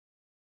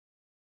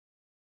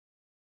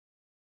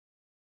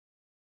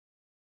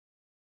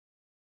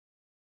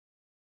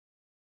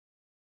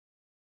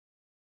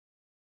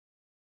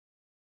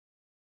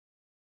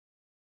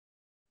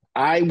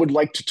I would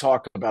like to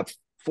talk about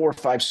 4 or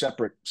 5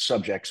 separate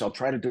subjects. I'll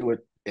try to do it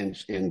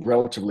in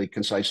relatively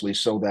concisely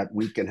so that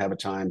we can have a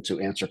time to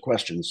answer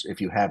questions if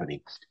you have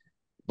any.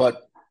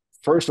 But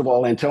first of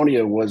all,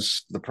 Antonia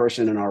was the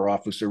person in our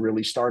office who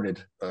really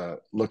started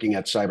looking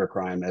at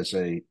cybercrime as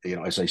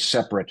a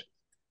separate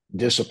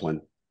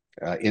discipline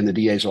in the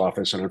DA's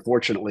office. And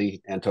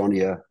unfortunately,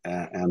 Antonia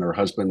and her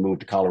husband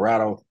moved to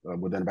Colorado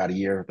within about a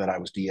year that I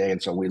was DA.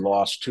 And so we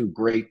lost 2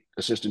 great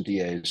assistant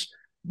DAs.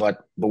 But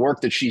the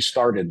work that she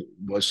started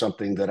was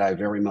something that I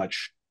very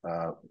much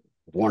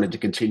wanted to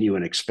continue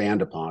and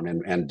expand upon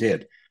and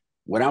did.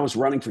 When I was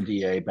running for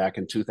DA back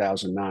in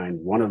 2009,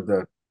 one of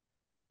the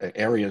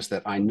areas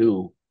that I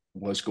knew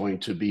was going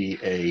to be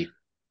a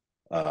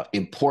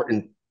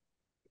important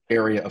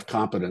area of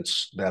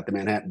competence that the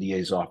Manhattan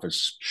DA's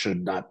office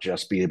should not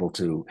just be able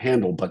to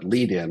handle, but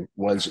lead in,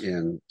 was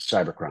in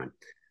cybercrime.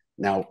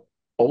 Now,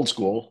 old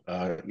school,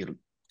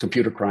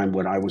 computer crime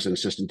when I was an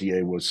assistant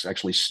DA was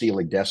actually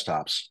stealing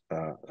desktops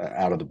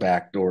out of the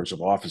back doors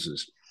of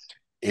offices.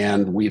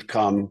 And we've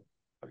come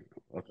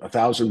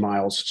 1,000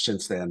 miles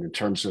since then in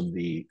terms of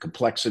the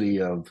complexity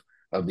of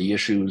the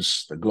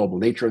issues, the global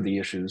nature of the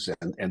issues,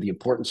 and the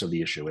importance of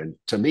the issue. And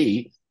to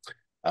me,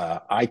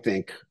 I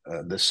think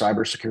the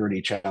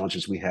cybersecurity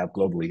challenges we have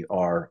globally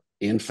are,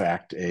 in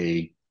fact,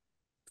 a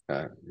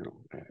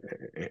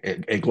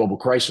global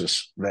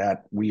crisis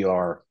that we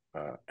are,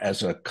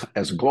 as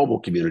a global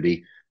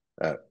community,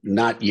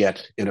 not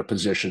yet in a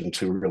position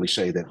to really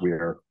say that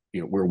we're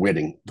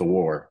winning the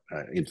war.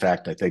 In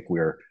fact, I think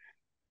we're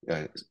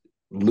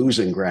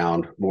losing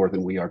ground more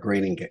than we are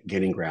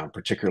gaining ground,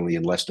 particularly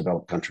in less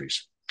developed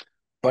countries.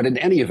 But in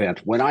any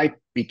event, when I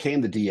became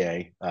the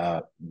DA,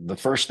 the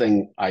first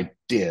thing I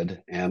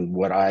did, and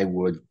what I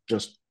would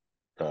just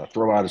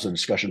throw out as a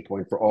discussion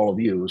point for all of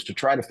you, is to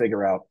try to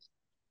figure out,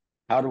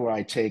 how do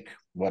I take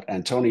what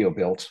Antonio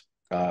built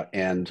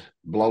and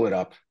blow it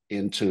up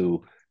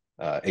into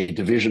a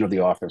division of the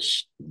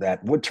office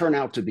that would turn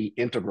out to be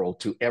integral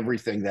to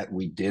everything that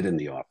we did in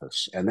the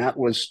office. And that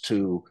was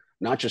to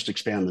not just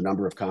expand the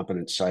number of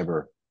competent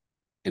cyber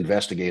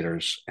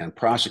investigators and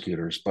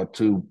prosecutors, but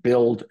to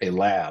build a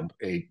lab,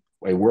 a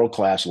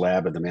world-class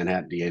lab in the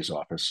Manhattan DA's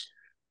office,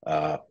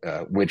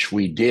 which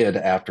we did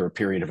after a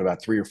period of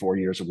about 3 or 4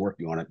 years of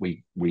working on it.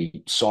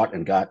 We sought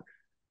and got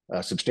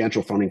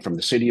substantial funding from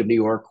the city of New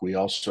York. We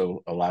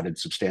also allotted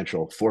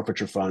substantial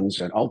forfeiture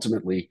funds, and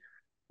ultimately,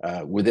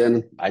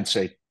 within, I'd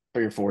say,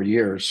 3 or 4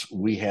 years,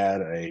 we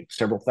had a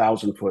several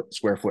thousand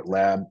square foot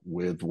lab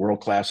with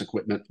world-class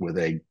equipment, with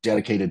a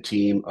dedicated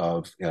team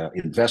of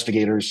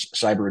investigators,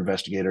 cyber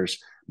investigators,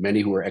 many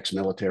who were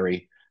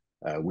ex-military.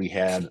 We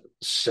had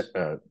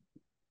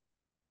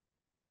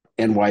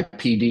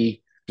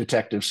NYPD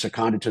detectives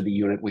seconded to the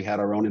unit. We had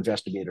our own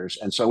investigators.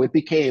 And so it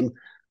became,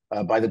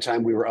 by the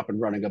time we were up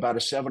and running, about a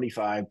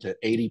 75 to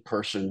 80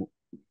 person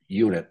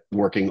unit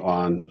working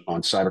on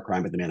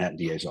cybercrime at the Manhattan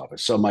DA's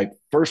office. So my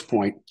first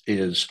point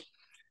is,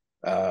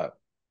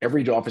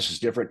 every office is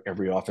different.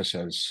 Every office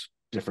has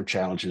different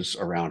challenges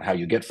around how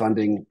you get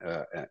funding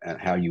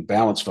and how you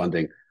balance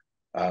funding.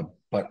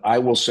 But I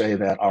will say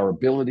that our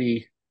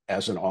ability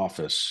as an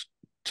office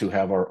to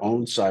have our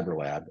own cyber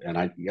lab,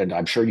 and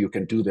I'm sure you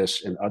can do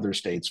this in other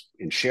states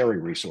in sharing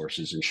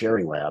resources and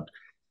sharing lab,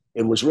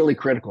 it was really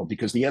critical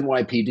because the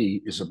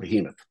NYPD is a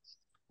behemoth.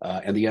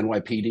 And the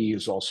NYPD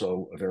is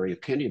also a very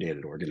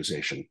opinionated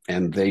organization,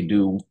 and they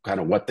do kind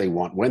of what they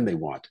want when they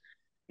want.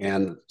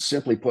 And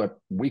simply put,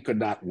 we could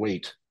not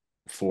wait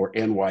for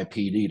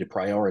NYPD to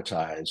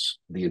prioritize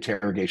the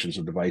interrogations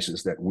of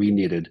devices that we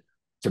needed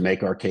to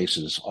make our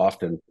cases,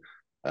 often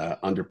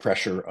under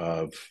pressure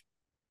of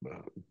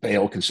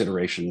bail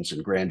considerations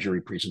and grand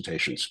jury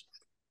presentations.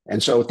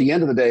 And so at the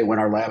end of the day, when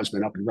our lab has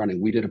been up and running,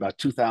 we did about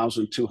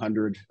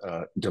 2,200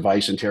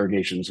 device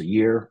interrogations a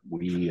year.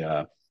 We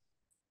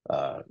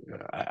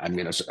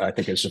I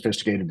think as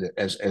sophisticated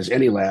as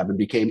any lab, and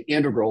became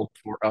integral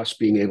for us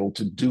being able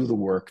to do the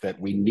work that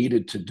we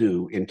needed to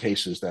do in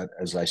cases that,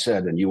 as I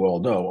said, and you all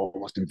know,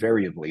 almost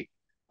invariably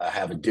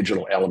have a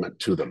digital element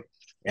to them,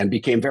 and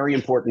became very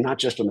important, not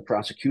just in the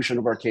prosecution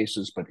of our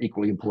cases, but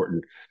equally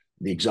important,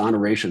 the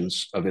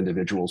exonerations of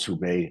individuals who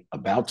may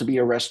about to be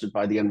arrested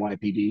by the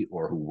NYPD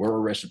or who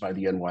were arrested by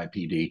the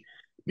NYPD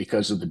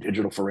because of the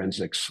digital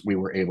forensics we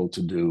were able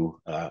to do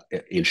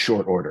in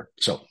short order.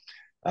 So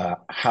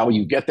how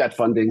you get that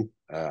funding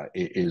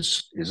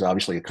is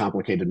obviously a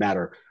complicated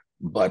matter,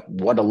 but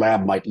what a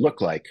lab might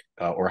look like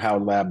or how a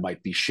lab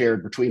might be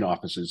shared between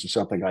offices is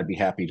something I'd be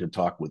happy to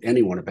talk with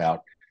anyone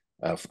about,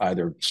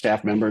 either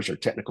staff members or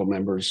technical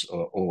members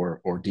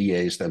or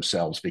DAs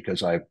themselves,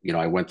 because I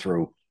went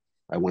through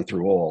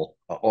all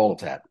of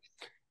that.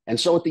 And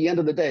so at the end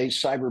of the day,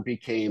 cyber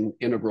became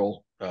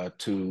integral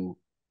to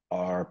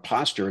our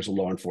posture as a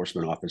law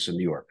enforcement office in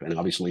New York, and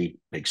obviously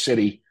big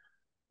city.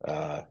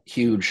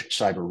 Huge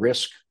cyber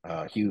risk,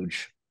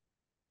 huge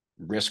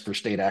risk for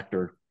state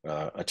actor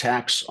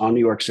attacks on New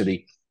York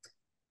City.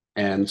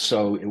 And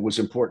so it was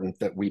important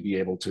that we be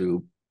able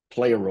to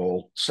play a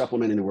role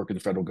supplementing the work of the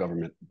federal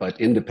government,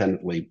 but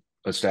independently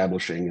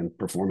establishing and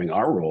performing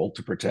our role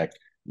to protect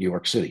New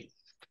York City.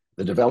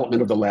 The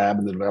development of the lab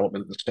and the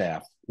development of the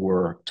staff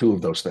were two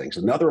of those things.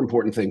 Another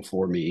important thing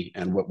for me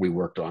and what we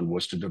worked on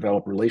was to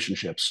develop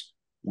relationships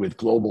with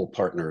global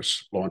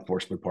partners, law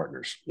enforcement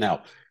partners.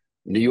 Now,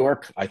 New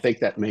York, I think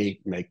that may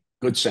make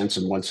good sense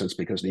in one sense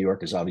because New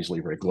York is obviously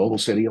a very global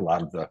city. A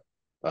lot of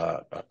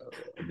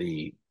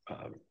the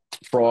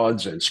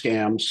frauds and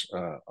scams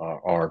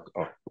are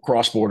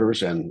cross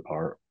borders and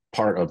are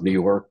part of New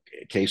York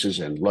cases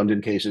and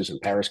London cases and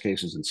Paris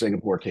cases and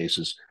Singapore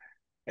cases.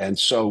 And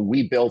so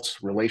we built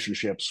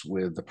relationships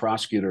with the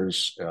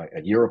prosecutors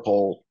at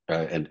Europol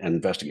and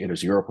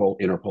investigators, Europol,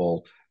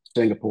 Interpol,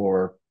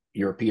 Singapore,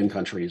 European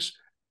countries,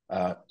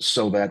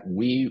 so that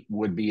we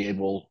would be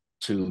able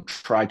to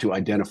try to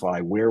identify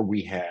where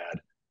we had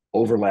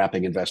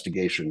overlapping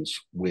investigations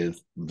with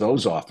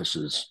those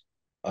offices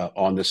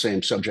on the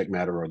same subject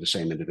matter or the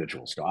same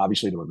individuals. So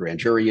obviously, there were grand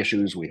jury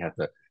issues. We had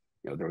to,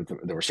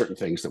 there were certain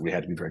things that we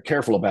had to be very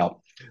careful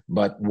about.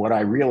 But what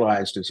I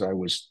realized as I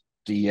was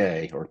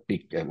DA, or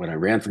when I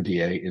ran for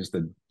DA, is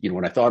that,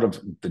 when I thought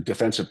of the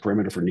defensive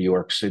perimeter for New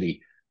York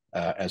City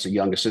as a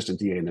young assistant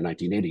DA in the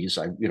 1980s,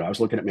 I was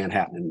looking at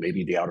Manhattan and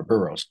maybe the outer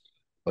boroughs.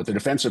 But the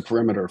defensive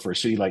perimeter for a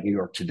city like New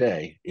York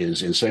today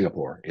is in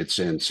Singapore. It's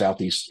in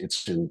Southeast.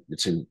 It's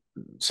in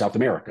South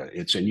America.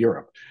 It's in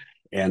Europe.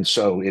 And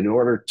so, in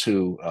order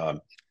to,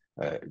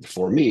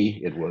 for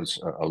me, it was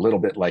a little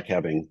bit like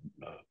having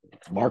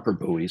marker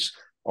buoys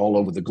all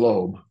over the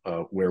globe,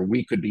 where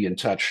we could be in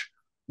touch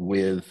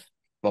with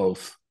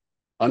both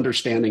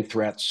understanding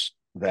threats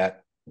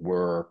that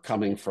were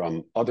coming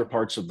from other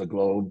parts of the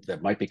globe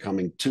that might be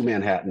coming to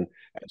Manhattan,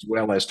 as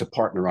well as to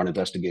partner on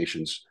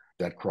investigations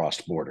that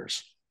crossed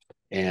borders.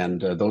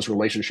 And those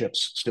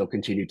relationships still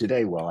continue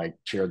today. While I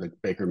chair the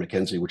Baker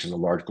McKenzie, which is a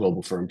large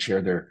global firm,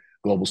 chair their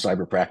global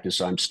cyber practice,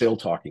 I'm still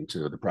talking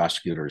to the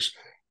prosecutors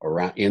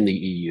around in the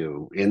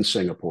EU, in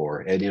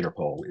Singapore, in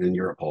Interpol, in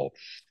Europol.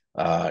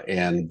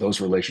 And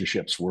those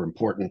relationships were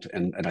important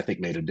and I think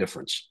made a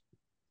difference.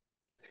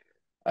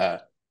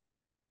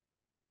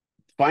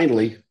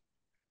 Finally,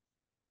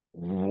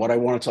 what I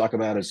want to talk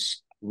about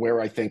is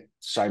where I think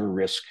cyber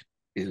risk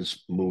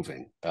is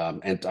moving.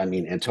 And I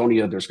mean,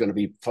 Antonia, there's going to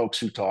be folks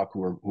who talk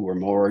who are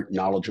more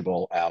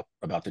knowledgeable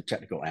about the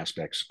technical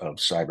aspects of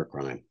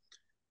cybercrime.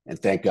 And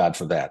thank God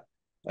for that.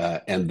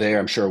 And there,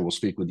 I'm sure we'll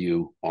speak with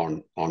you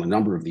on a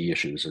number of the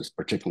issues, as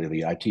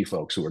particularly the IT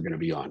folks who are going to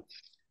be on.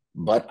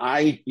 But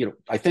I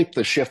think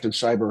the shift in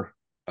cyber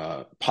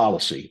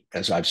policy,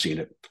 as I've seen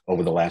it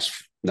over the last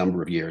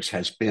number of years,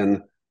 has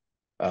been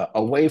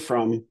away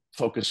from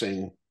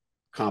focusing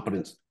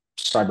competent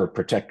cyber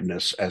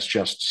protectiveness as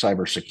just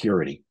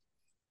cybersecurity,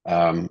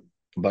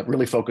 but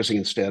really focusing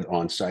instead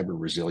on cyber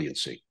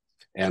resiliency.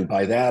 And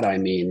by that, I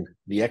mean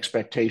the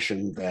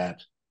expectation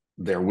that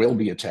there will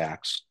be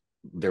attacks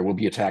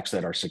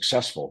that are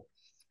successful,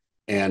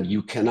 and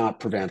you cannot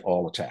prevent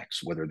all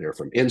attacks, whether they're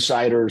from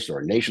insiders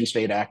or nation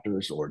state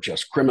actors or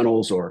just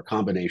criminals or a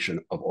combination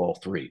of all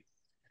three.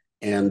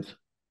 And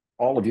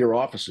all of your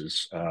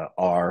offices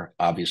are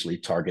obviously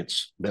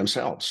targets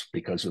themselves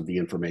because of the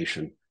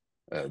information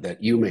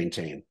that you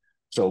maintain.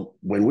 So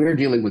when we're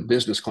dealing with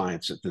business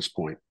clients at this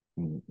point,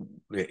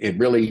 it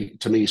really,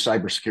 to me,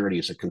 cybersecurity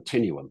is a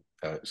continuum,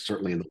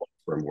 certainly in the law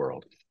firm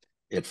world.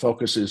 It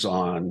focuses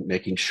on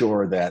making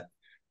sure that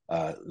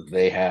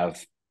they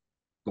have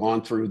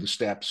gone through the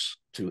steps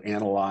to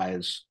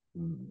analyze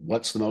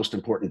what's the most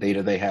important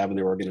data they have in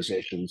their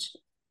organizations,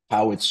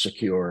 how it's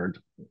secured,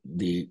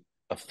 the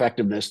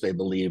effectiveness they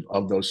believe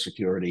of those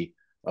security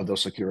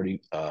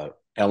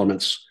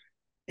elements.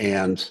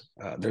 And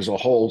there's a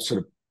whole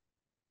sort of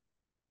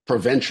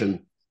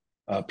prevention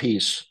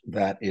piece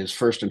that is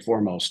first and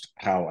foremost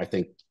how I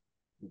think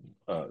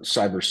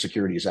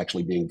cybersecurity is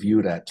actually being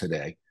viewed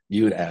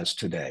as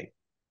today.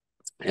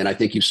 And I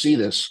think you see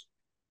this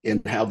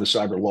in how the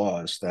cyber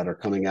laws that are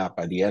coming out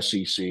by the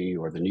SEC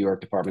or the New York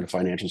Department of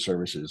Financial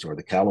Services or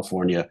the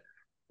California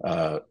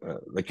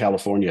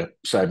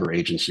Cyber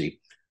Agency,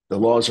 the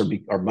laws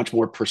are much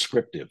more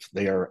prescriptive.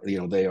 They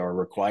are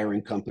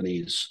requiring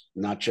companies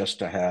not just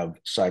to have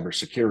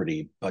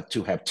cybersecurity, but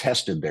to have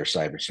tested their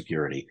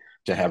cybersecurity,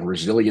 to have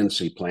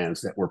resiliency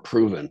plans that were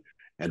proven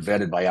and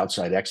vetted by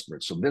outside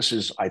experts. So this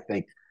is, I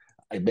think,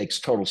 it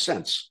makes total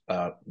sense.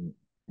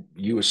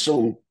 You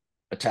assume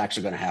attacks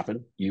are going to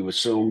happen. You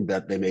assume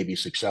that they may be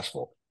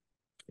successful.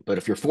 But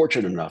if you're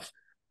fortunate enough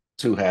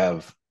to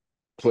have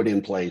put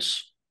in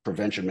place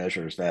prevention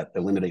measures that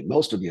eliminate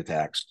most of the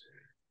attacks,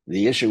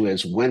 the issue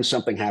is when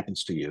something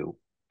happens to you,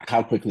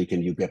 how quickly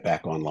can you get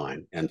back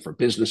online? And for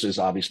businesses,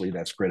 obviously,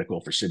 that's critical.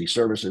 For city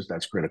services,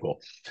 that's critical.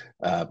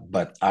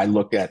 But I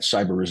look at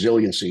cyber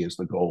resiliency as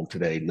the goal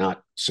today,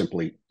 not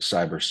simply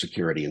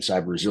cybersecurity. And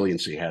cyber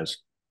resiliency has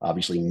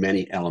obviously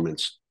many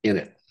elements in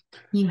it.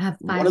 You have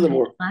 5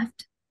 minutes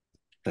left.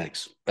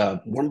 Thanks.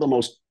 One of the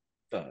most,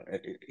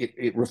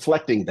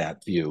 reflecting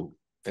that view,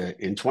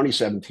 in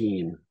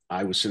 2017,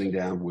 I was sitting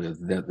down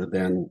with the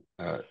then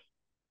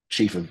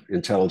Chief of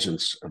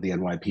Intelligence of the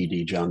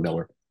NYPD, John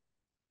Miller.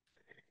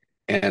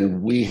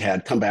 And we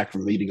had come back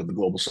from a meeting of the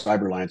Global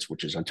Cyber Alliance,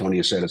 which, as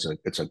Antonia said,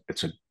 it's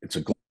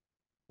a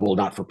global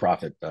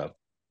not-for-profit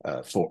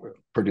for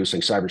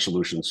producing cyber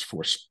solutions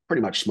for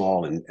pretty much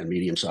small and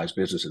medium-sized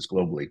businesses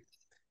globally.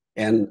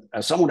 And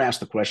someone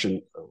asked the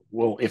question,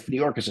 well, if New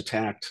York is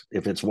attacked,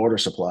 if its water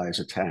supply is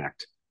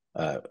attacked,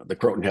 the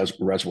Croton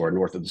Reservoir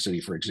north of the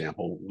city, for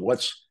example,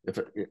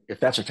 if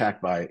that's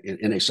attacked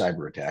in a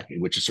cyber attack,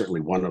 which is certainly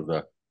one of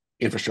the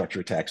infrastructure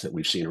attacks that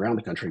we've seen around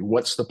the country,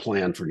 what's the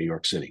plan for New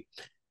York City?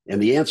 And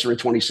the answer in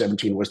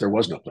 2017 was there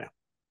was no plan.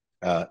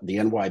 The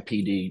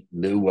NYPD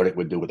knew what it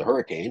would do with a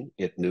hurricane.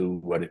 It knew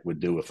what it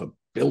would do if a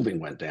building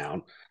went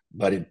down,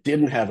 but it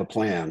didn't have a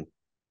plan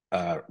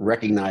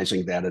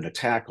recognizing that an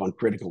attack on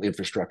critical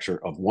infrastructure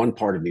of one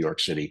part of New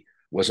York City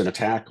was an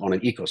attack on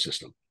an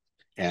ecosystem.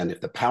 And if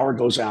the power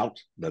goes out,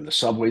 then the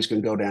subways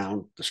can go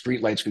down, the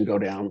streetlights can go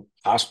down,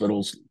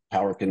 hospitals,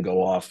 power can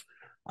go off.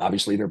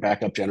 Obviously, they're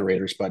backup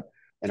generators, but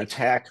an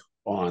attack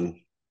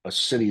on a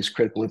city's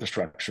critical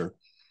infrastructure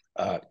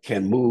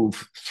can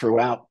move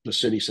throughout the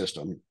city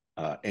system.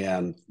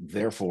 And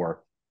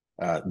therefore,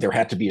 there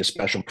had to be a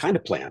special kind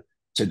of plan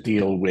to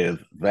deal with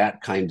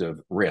that kind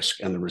of risk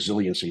and the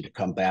resiliency to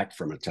come back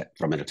from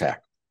an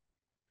attack.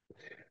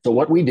 So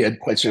what we did,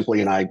 quite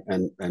simply, and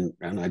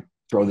I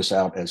throw this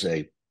out as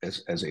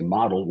a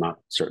model, not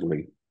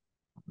certainly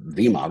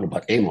the model,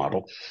 but a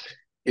model,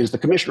 is the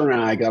commissioner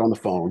and I got on the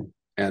phone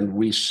and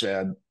we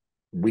said,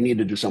 we need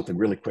to do something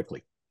really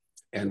quickly.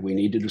 And we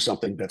need to do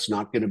something that's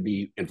not going to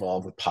be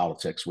involved with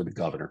politics with the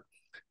governor.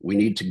 We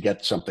need to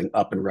get something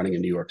up and running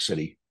in New York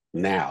City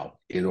now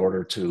in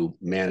order to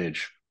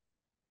manage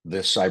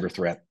this cyber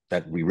threat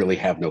that we really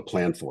have no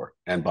plan for.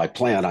 And by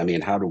plan, I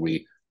mean,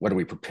 what are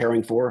we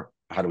preparing for?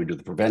 How do we do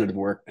the preventative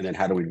work? And then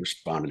how do we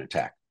respond and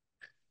attack?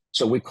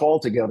 So we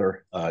called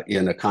together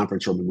in a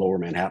conference room in Lower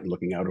Manhattan,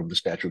 looking out over the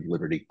Statue of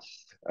Liberty,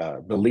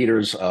 the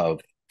leaders of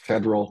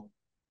federal,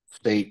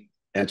 state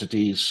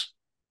entities,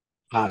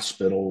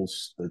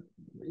 hospitals,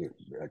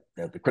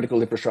 the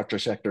critical infrastructure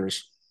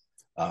sectors,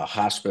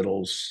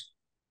 hospitals,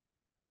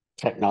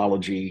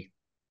 technology,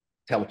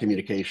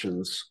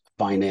 telecommunications,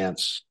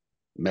 finance,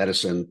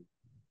 medicine,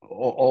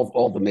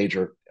 all the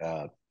major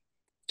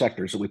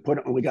sectors. And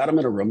we got them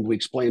in a room. We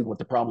explained what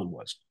the problem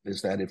was: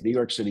 is that if New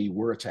York City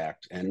were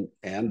attacked and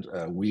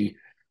we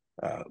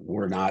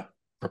were not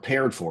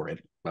prepared for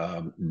it,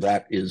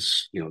 that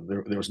is,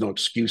 there was no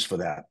excuse for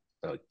that,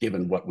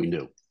 given what we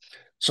knew.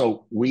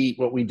 So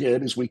what we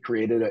did is we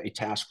created a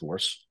task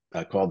force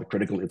called the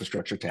Critical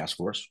Infrastructure Task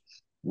Force,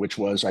 which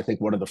was, I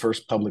think, one of the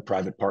first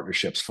public-private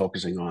partnerships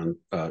focusing on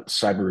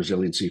cyber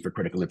resiliency for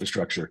critical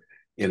infrastructure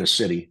in a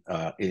city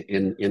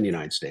in the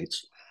United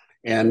States.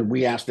 And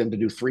we asked them to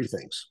do three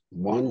things.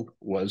 One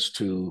was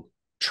to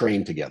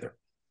train together.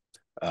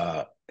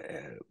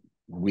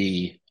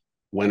 We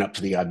went up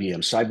to the IBM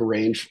Cyber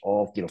Range,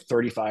 all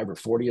 35 or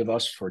 40 of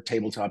us, for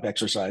tabletop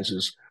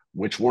exercises,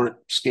 which weren't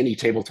skinny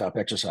tabletop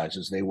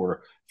exercises. They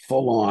were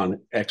full-on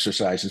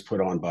exercises put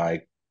on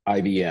by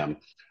IBM,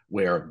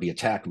 where the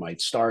attack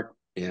might start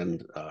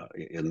in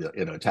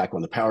an attack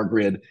on the power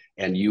grid,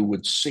 and you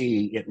would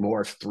see it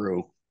morph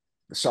through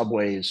the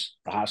subways,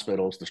 the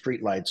hospitals, the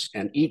streetlights,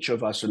 and each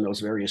of us in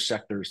those various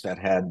sectors that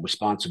had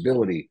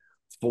responsibility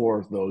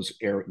for those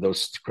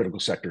critical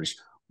sectors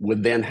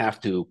would then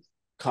have to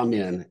come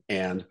in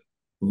and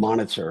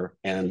monitor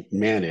and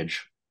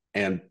manage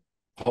and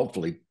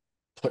hopefully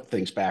put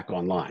things back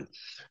online.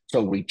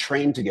 So we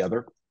trained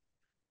together.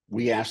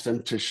 We asked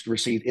them to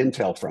receive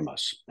intel from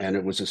us. And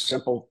it was as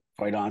simple,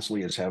 quite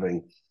honestly, as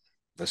having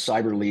the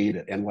cyber lead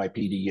at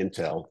NYPD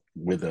Intel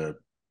with a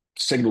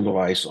signal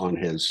device on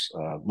his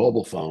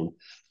mobile phone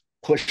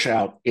push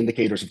out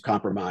indicators of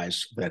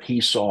compromise that he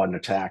saw in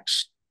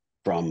attacks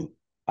from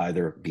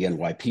either the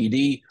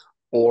NYPD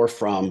or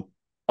from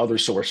other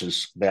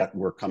sources that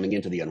were coming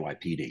into the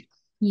NYPD.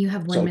 You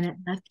have 1 minute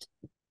left.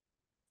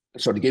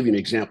 So to give you an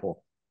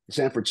example, the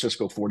San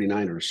Francisco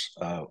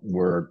 49ers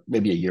were,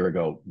 maybe a year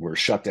ago, were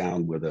shut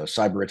down with a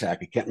cyber attack.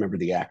 I can't remember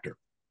the actor.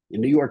 In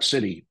New York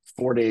City,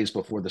 4 days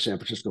before the San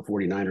Francisco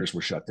 49ers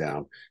were shut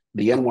down,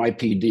 the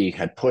NYPD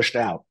had pushed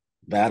out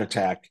that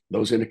attack,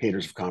 those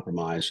indicators of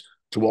compromise,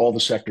 to all the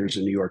sectors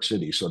in New York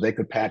City so they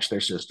could patch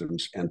their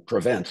systems and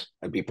prevent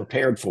and be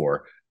prepared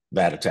for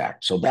that attack.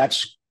 So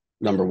that's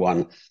number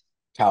one,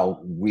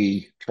 how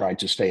we tried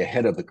to stay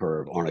ahead of the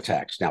curve on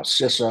attacks. Now,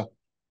 CISA,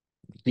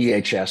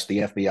 DHS, the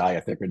FBI, I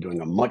think, are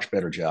doing a much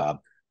better job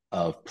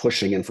of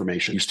pushing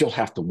information. You still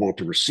have to want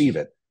to receive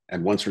it,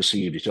 and once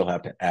received, you still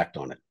have to act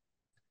on it.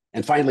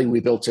 And finally,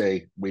 we built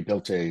a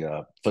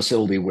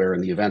facility where,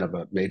 in the event of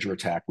a major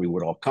attack, we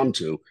would all come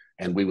to,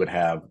 and we would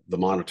have the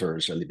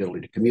monitors and the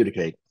ability to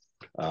communicate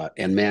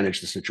and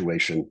manage the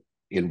situation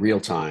in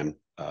real time.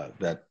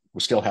 That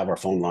we still have our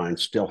phone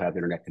lines, still have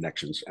internet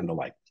connections, and the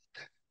like.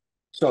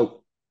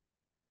 So,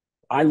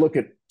 I look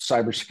at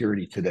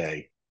cybersecurity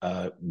today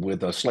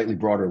with a slightly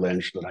broader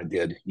lens than I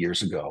did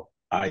years ago.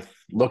 I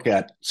look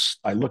at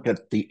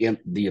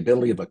the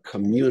ability of a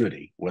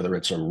community, whether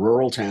it's a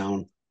rural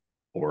town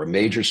or a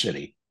major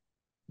city,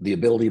 the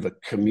ability of a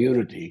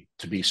community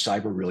to be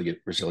cyber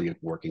resilient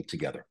working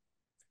together.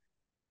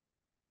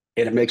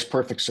 And it makes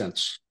perfect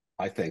sense,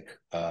 I think,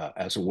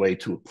 as a way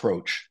to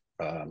approach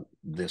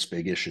this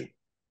big issue.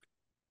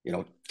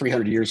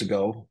 300 years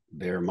ago,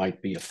 there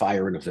might be a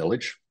fire in a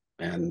village.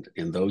 And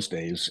in those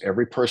days,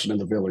 every person in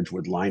the village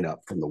would line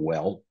up from the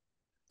well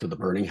to the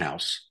burning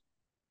house,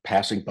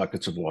 passing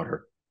buckets of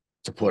water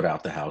to put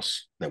out the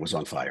house that was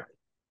on fire.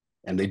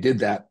 And they did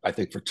that, I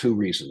think, for two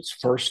reasons.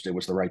 First, it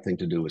was the right thing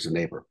to do as a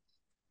neighbor.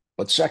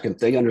 But second,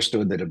 they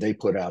understood that if they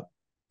put out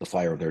the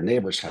fire of their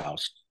neighbor's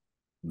house,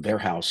 their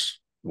house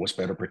was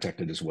better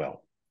protected as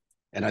well.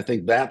 And I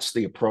think that's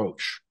the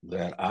approach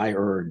that I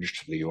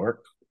urged New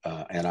York,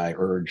 and I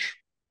urge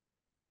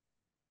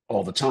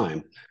all the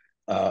time,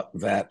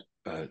 that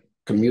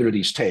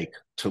communities take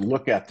to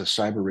look at the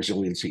cyber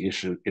resiliency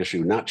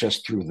issue, not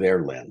just through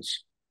their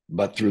lens,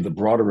 but through the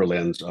broader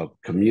lens of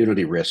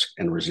community risk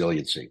and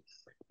resiliency.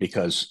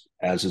 Because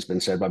as has been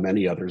said by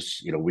many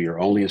others, we are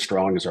only as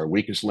strong as our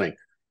weakest link.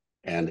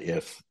 And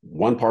if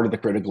one part of the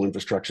critical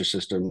infrastructure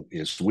system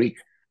is weak,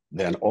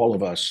 then all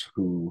of us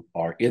who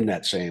are in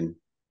that same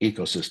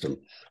ecosystem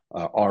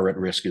are at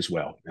risk as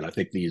well. And I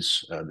think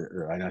there's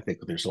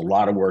a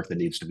lot of work that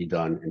needs to be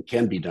done and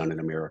can be done in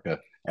America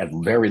at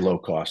very low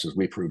cost, as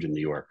we proved in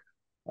New York,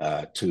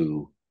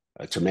 to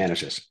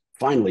manage this.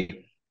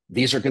 Finally,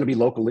 these are going to be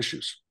local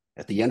issues.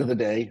 At the end of the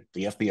day,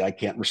 the FBI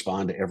can't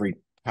respond to every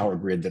power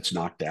grid that's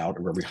knocked out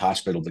or every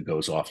hospital that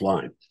goes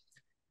offline.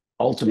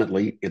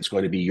 Ultimately, it's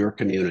going to be your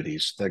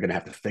communities that are going to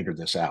have to figure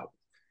this out.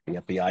 The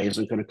FBI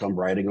isn't going to come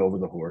riding over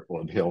the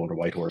hill on a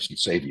white horse and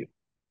save you.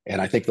 And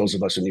I think those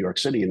of us in New York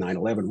City in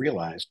 9/11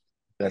 realized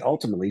that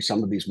ultimately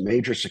some of these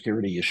major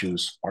security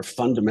issues are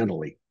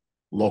fundamentally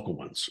local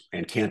ones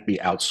and can't be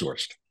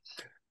outsourced.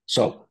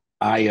 So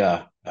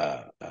I'd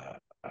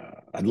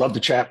love to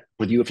chat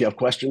with you if you have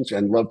questions,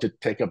 and love to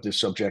take up this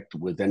subject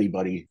with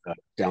anybody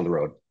down the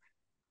road.